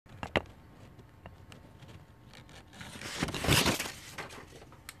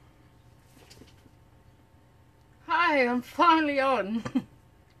Hey, I'm finally on.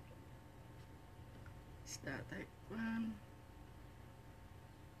 Start that one.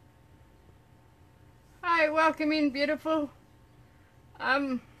 Hi, welcome in, beautiful.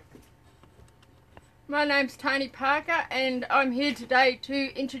 My name's Toni Parker, and I'm here today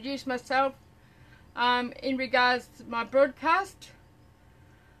to introduce myself in regards to my broadcast.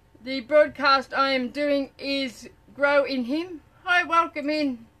 The broadcast I am doing is Grow in Him. Hi, welcome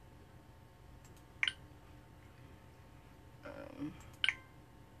in.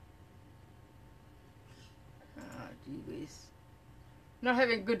 Gee whiz. Not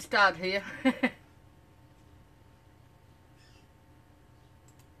having a good start here.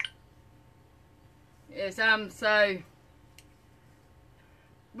 Yes, so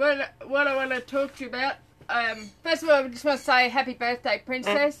what I want to talk to you about, first of all, I just want to say happy birthday,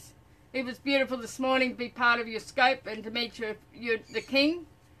 Princess. It was beautiful this morning to be part of your scope and to meet the King.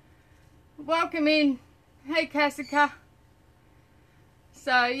 Welcome in. Hey, Cassica.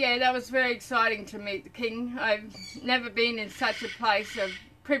 So, yeah, that was very exciting to meet the King. I've never been in such a place of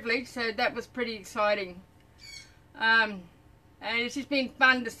privilege, so that was pretty exciting. And it's just been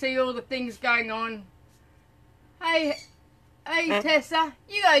fun to see all the things going on. Hey, Tessa,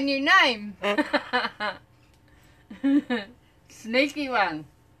 you got a new name. Sneaky one.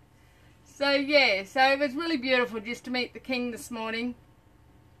 So, yeah, so it was really beautiful just to meet the King this morning.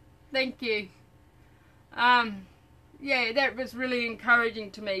 Thank you. Yeah, that was really encouraging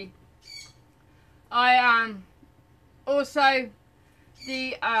to me. I, also,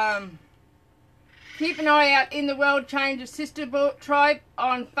 keep an eye out in the World Change of Sister Tribe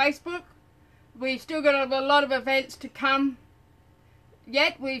on Facebook. We've still got a lot of events to come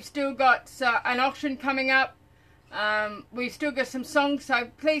yet. We've still got an auction coming up. We've still got some songs, so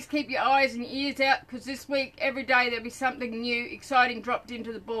please keep your eyes and ears out, because this week, every day, there'll be something new, exciting dropped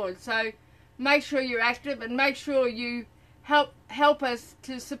into the board. So make sure you're active and make sure you help us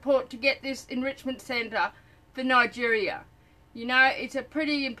to support to get this enrichment centre for Nigeria. You know, it's a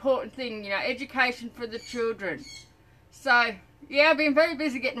pretty important thing, you know, education for the children. So, yeah, I've been very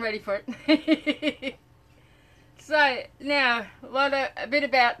busy getting ready for it. So, now, a bit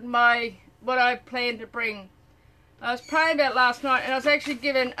about what I plan to bring. I was praying about last night, and I was actually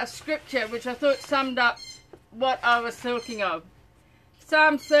given a scripture which I thought summed up what I was talking of.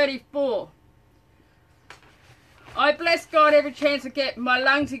 Psalm 34. I bless God every chance I get. My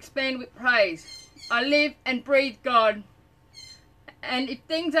lungs expand with praise. I live and breathe God. And if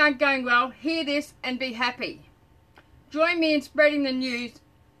things aren't going well, hear this and be happy. Join me in spreading the news.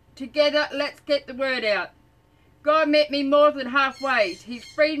 Together, let's get the word out. God met me more than halfway. He's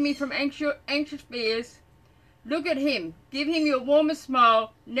freed me from anxious fears. Look at Him. Give Him your warmest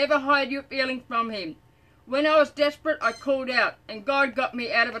smile. Never hide your feelings from Him. When I was desperate, I called out, and God got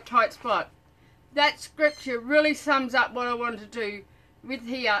me out of a tight spot. That scripture really sums up what I want to do with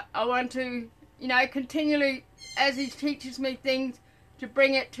here. I want to, you know, continually, as He teaches me things, to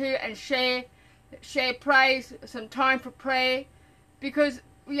bring it to and share praise, some time for prayer, because,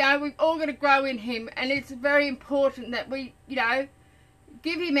 you know, we've all got to grow in Him, and it's very important that we, you know,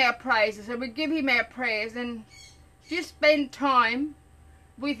 give Him our praises and we give Him our prayers and just spend time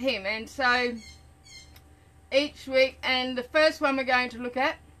with Him. And so each week, and the first one we're going to look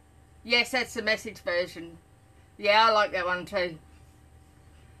at, yes, that's the Message version. Yeah, I like that one too.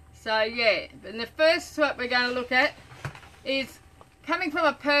 So yeah, and the first what we're going to look at is coming from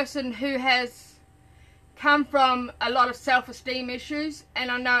a person who has come from a lot of self-esteem issues,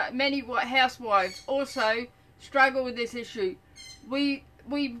 and I know many housewives also struggle with this issue. We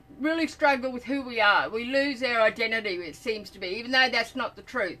really struggle with who we are. We lose our identity, it seems to be, even though that's not the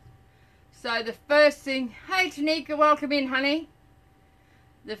truth. So the first thing, hey Tanika, welcome in, honey.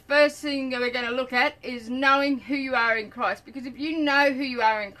 The first thing that we're going to look at is knowing who you are in Christ. Because if you know who you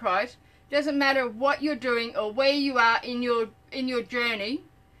are in Christ, it doesn't matter what you're doing or where you are in your journey,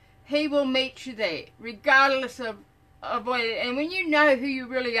 He will meet you there, regardless of what. And when you know who you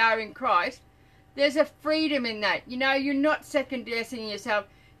really are in Christ, there's a freedom in that. You know, you're not second guessing yourself.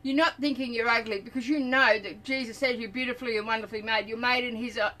 You're not thinking you're ugly, because you know that Jesus said you're beautifully and wonderfully made. You're made in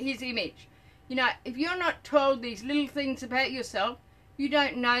His image. You know, if you're not told these little things about yourself, you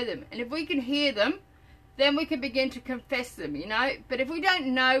don't know them. And if we can hear them, then we can begin to confess them, you know. But if we don't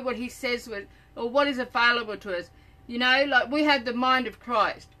know what He says or what is available to us, you know, like we have the mind of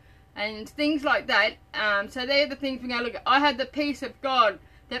Christ and things like that. So they're the things we're going to look at. I have the peace of God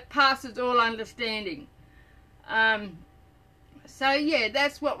that passes all understanding. So yeah,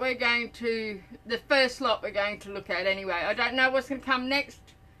 that's what we're going to, the first lot we're going to look at anyway. I don't know what's going to come next,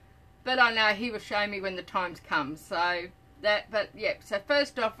 but I know He will show me when the times come. So that, but yeah, so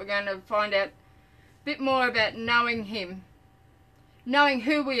first off we're going to find out bit more about knowing him, knowing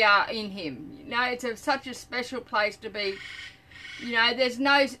who we are in him. You know, it's such a special place to be. You know, there's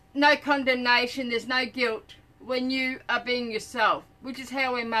no condemnation, there's no guilt when you are being yourself, which is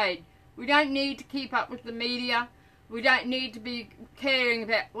how we're made. We don't need to keep up with the media. We don't need to be caring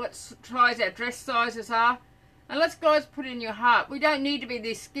about what size our dress sizes are. Unless God's put it in your heart, we don't need to be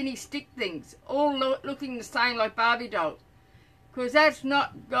these skinny stick things, all looking the same like Barbie dolls. Because that's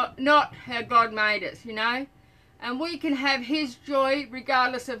not how God made us, you know. And we can have his joy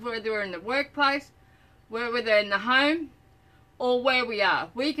regardless of whether we're in the workplace, whether we're in the home, or where we are.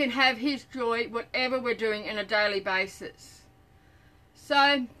 We can have his joy whatever we're doing on a daily basis.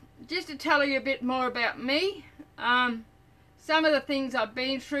 So, just to tell you a bit more about me, some of the things I've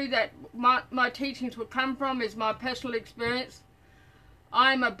been through that my teachings will come from is my personal experience.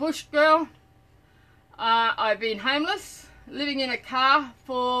 I'm a bush girl. I've been homeless, living in a car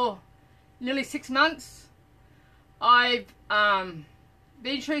for nearly 6 months. I've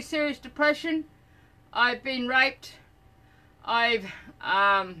been through serious depression. I've been raped. I've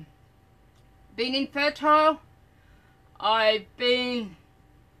been infertile. I've been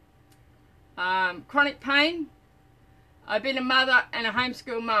chronic pain. I've been a mother and a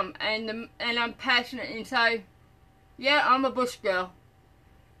homeschool mum, and I'm passionate. And so, yeah, I'm a bush girl.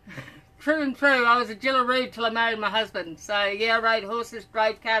 True and true. I was a Jillaroo till I married my husband. So yeah, I rode horses,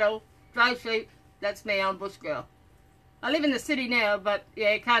 drove cattle, drove sheep. That's me. I'm a bush girl. I live in the city now, but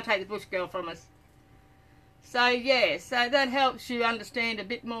yeah, you can't take the bush girl from us. So yeah, so that helps you understand a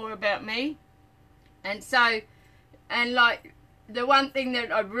bit more about me. And so, and like the one thing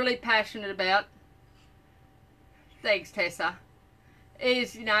that I'm really passionate about, thanks Tessa,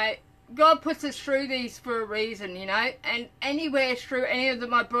 is, you know, God puts us through these for a reason, you know. And anywhere through any of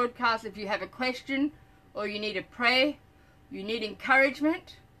my broadcasts, if you have a question or you need a prayer, you need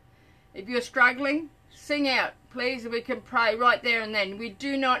encouragement, if you're struggling, sing out, please, and we can pray right there and then. We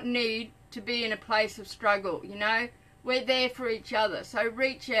do not need to be in a place of struggle, you know. We're there for each other, so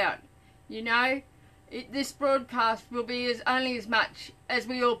reach out, you know. This broadcast will be only as much as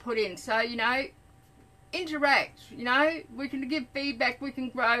we all put in, so, you know, interact, you know. We can give feedback, we can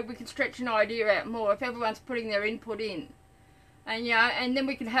grow, we can stretch an idea out more if everyone's putting their input in. And, you know, and then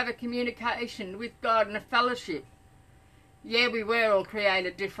we can have a communication with God and a fellowship. Yeah, we were all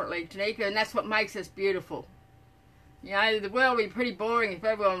created differently, Tanika, and that's what makes us beautiful. You know, the world would be pretty boring if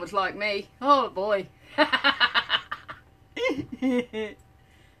everyone was like me. Oh, boy.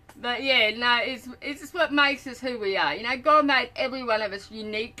 But, yeah, no, it's just what makes us who we are. You know, God made every one of us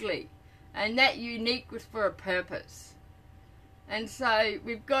uniquely. And that unique was for a purpose. And so,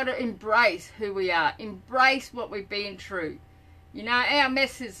 we've got to embrace who we are. Embrace what we've been through. You know, our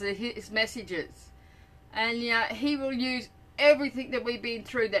messages are his messages. And, you know, he will use everything that we've been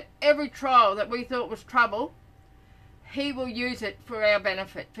through, that every trial that we thought was trouble, he will use it for our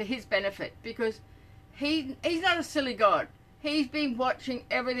benefit, for his benefit, because he's not a silly God. He's been watching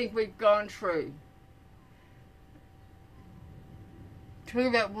everything we've gone through. Talk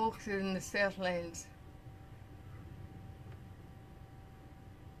about walks in the Southlands.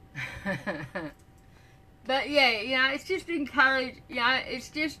 But yeah, you know, it's just encourage, you know, it's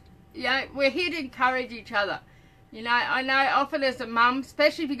just, you know, we're here to encourage each other. You know, I know often as a mum,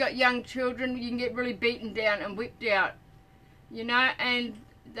 especially if you've got young children, you can get really beaten down and whipped out. You know, and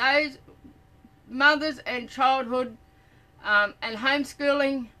those mothers and childhood and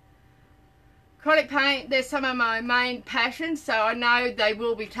homeschooling, chronic pain, they're some of my main passions, so I know they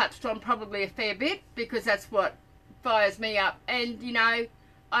will be touched on probably a fair bit, because that's what fires me up. And, you know,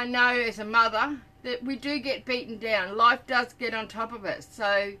 I know as a mother that we do get beaten down. Life does get on top of us.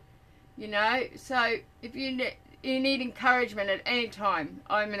 So, you know, so if you need encouragement at any time,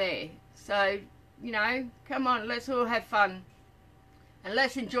 I'm there. So, you know, come on, let's all have fun. And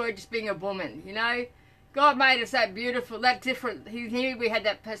let's enjoy just being a woman, you know. God made us that beautiful, that different. He knew we had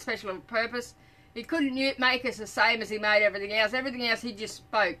that special purpose. He couldn't make us the same as he made everything else. Everything else he just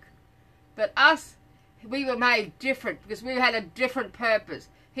spoke. But us, we were made different because we had a different purpose.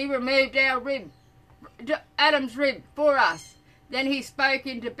 He removed our rib, Adam's rib, for us. Then he spoke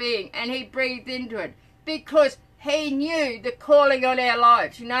into being and he breathed into it because he knew the calling on our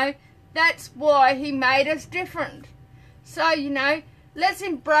lives, you know. That's why he made us different. So, you know, let's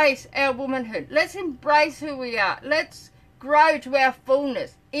embrace our womanhood. Let's embrace who we are. Let's grow to our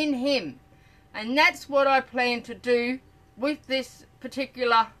fullness in him. And that's what I plan to do with this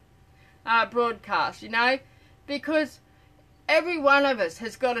particular broadcast, you know. Because every one of us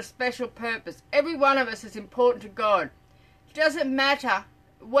has got a special purpose. Every one of us is important to God. It doesn't matter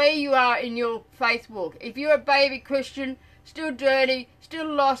where you are in your faith walk. If you're a baby Christian, still dirty, still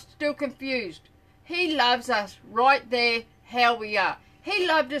lost, still confused, He loves us right there how we are. He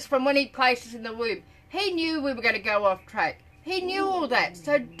loved us from when he placed us in the womb. He knew we were going to go off track. He knew all that.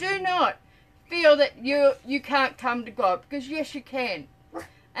 So do not feel that you can't come to God, because yes, you can.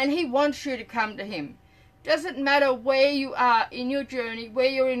 And he wants you to come to him. Doesn't matter where you are in your journey, where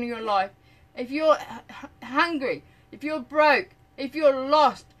you're in your life. If you're hungry, if you're broke, if you're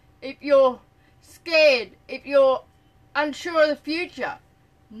lost, if you're scared, if you're unsure of the future,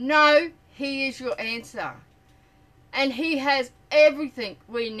 know he is your answer. And he has everything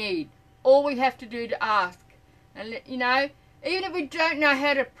we need. All we have to do to ask. And you know, even if we don't know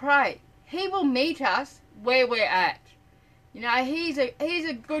how to pray, he will meet us where we're at. You know, he's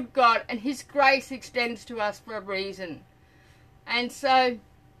a good God, and his grace extends to us for a reason. And so,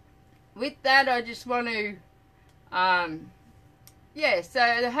 with that, I just want to, so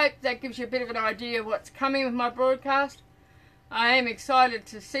I hope that gives you a bit of an idea of what's coming with my broadcast. I am excited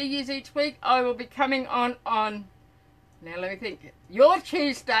to see you each week. I will be coming on, now let me think, your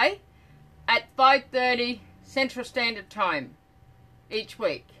Tuesday at 5:30 Central Standard Time each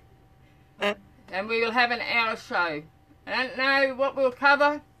week. And we will have an hour show. I don't know what we'll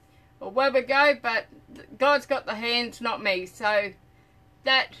cover or where we go, but God's got the hands, not me. So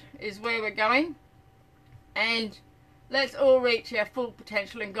that is where we're going. And let's all reach our full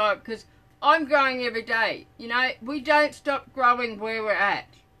potential in God, because I'm growing every day. You know, we don't stop growing where we're at.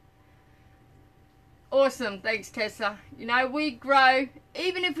 Awesome. Thanks, Tessa. You know, we grow,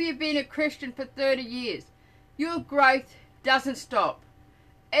 even if you've been a Christian for 30 years, your growth doesn't stop.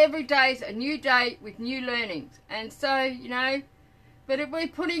 Every day's a new day with new learnings. And so, you know, but if we're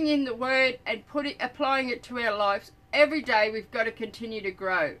putting in the word and applying it to our lives, every day we've got to continue to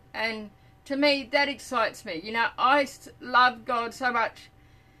grow. And to me, that excites me. You know, I love God so much.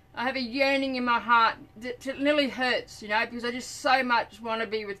 I have a yearning in my heart that it nearly hurts, you know, because I just so much want to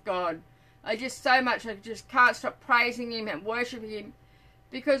be with God. I just can't stop praising him and worshiping him,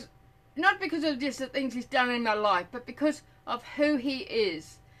 because, not because of just the things he's done in my life, but because of who he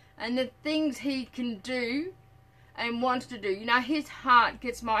is and the things he can do and wants to do. You know, his heart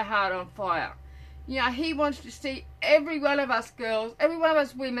gets my heart on fire. You know, he wants to see every one of us girls, every one of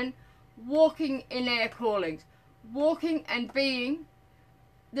us women walking in our callings, walking and being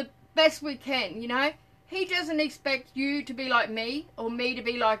the best we can. You know, he doesn't expect you to be like me or me to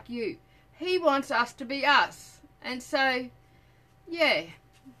be like you. He wants us to be us. And so, yeah.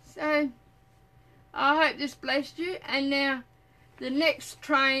 So, I hope this blessed you. And now, the next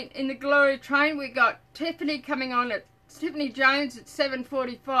train, in the Glory train, we got Tiffany coming on at, Tiffany Jones at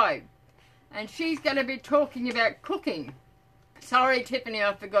 7:45. And she's going to be talking about cooking. Sorry, Tiffany,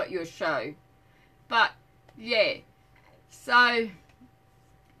 I forgot your show. But, yeah. So,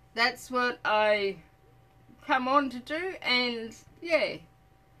 that's what I come on to do. And, yeah.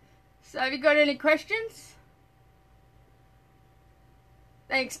 So, have you got any questions?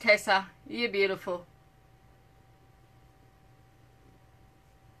 Thanks, Tessa. You're beautiful.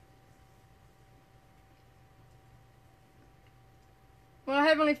 Well,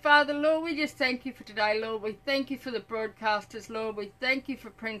 Heavenly Father, Lord, we just thank you for today, Lord. We thank you for the broadcasters, Lord. We thank you for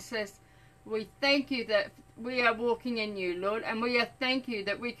Princess. We thank you that we are walking in you, Lord. And we thank you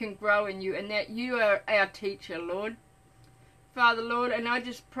that we can grow in you and that you are our teacher, Lord. Father, Lord, and I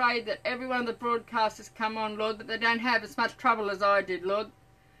just pray that every one of the broadcasters come on, Lord, that they don't have as much trouble as I did, Lord.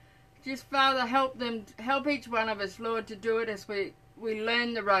 Just, Father, help them, help each one of us, Lord, to do it as we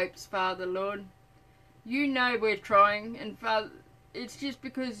learn the ropes, Father, Lord. You know we're trying, and Father, it's just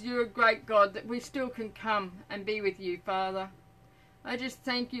because you're a great God that we still can come and be with you, Father. I just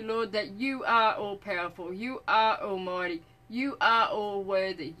thank you, Lord, that you are all-powerful. You are almighty. You are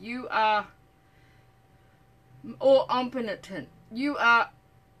all-worthy. You are all-omnipotent. You are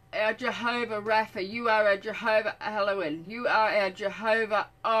our Jehovah Rapha. You are our Jehovah Elohim. You are our Jehovah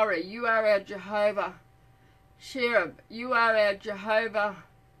Ori. You are our Jehovah Cherub. You are our Jehovah.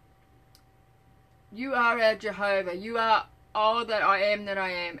 You are our Jehovah. You are all that I am that I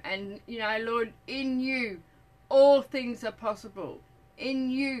am. And, you know, Lord, in you, all things are possible.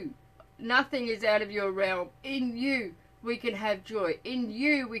 In you, nothing is out of your realm. In you, we can have joy. In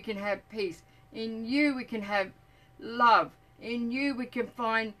you, we can have peace. In you, we can have love. In you, we can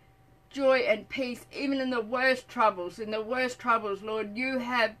find joy and peace, even in the worst troubles. In the worst troubles, Lord, you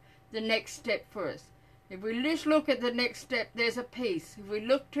have the next step for us. If we just look at the next step, there's a peace. If we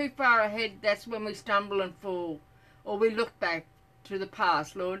look too far ahead, that's when we stumble and fall. Or we look back to the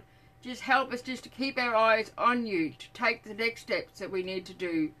past, Lord. Just help us just to keep our eyes on you, to take the next steps that we need to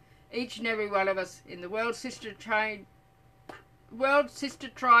do. Each and every one of us in the World Changes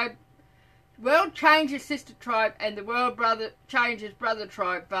Sister Tribe and the World Changes Brother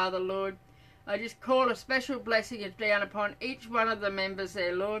Tribe, Father, Lord. I just call a special blessing down upon each one of the members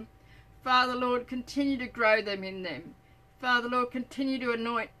there, Lord. Father, Lord, continue to grow them in them. Father, Lord, continue to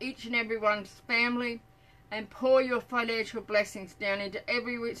anoint each and every one's family and pour your financial blessings down into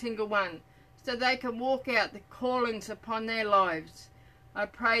every single one so they can walk out the callings upon their lives. I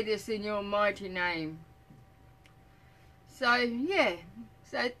pray this in your mighty name. So, yeah.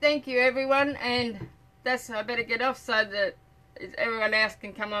 So, thank you, everyone. And I better get off so that everyone else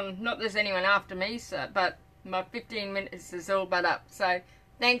can come on. Not there's anyone after me, but my 15 minutes is all but up. So,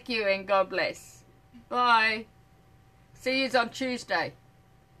 thank you and God bless. Bye. See you on Tuesday.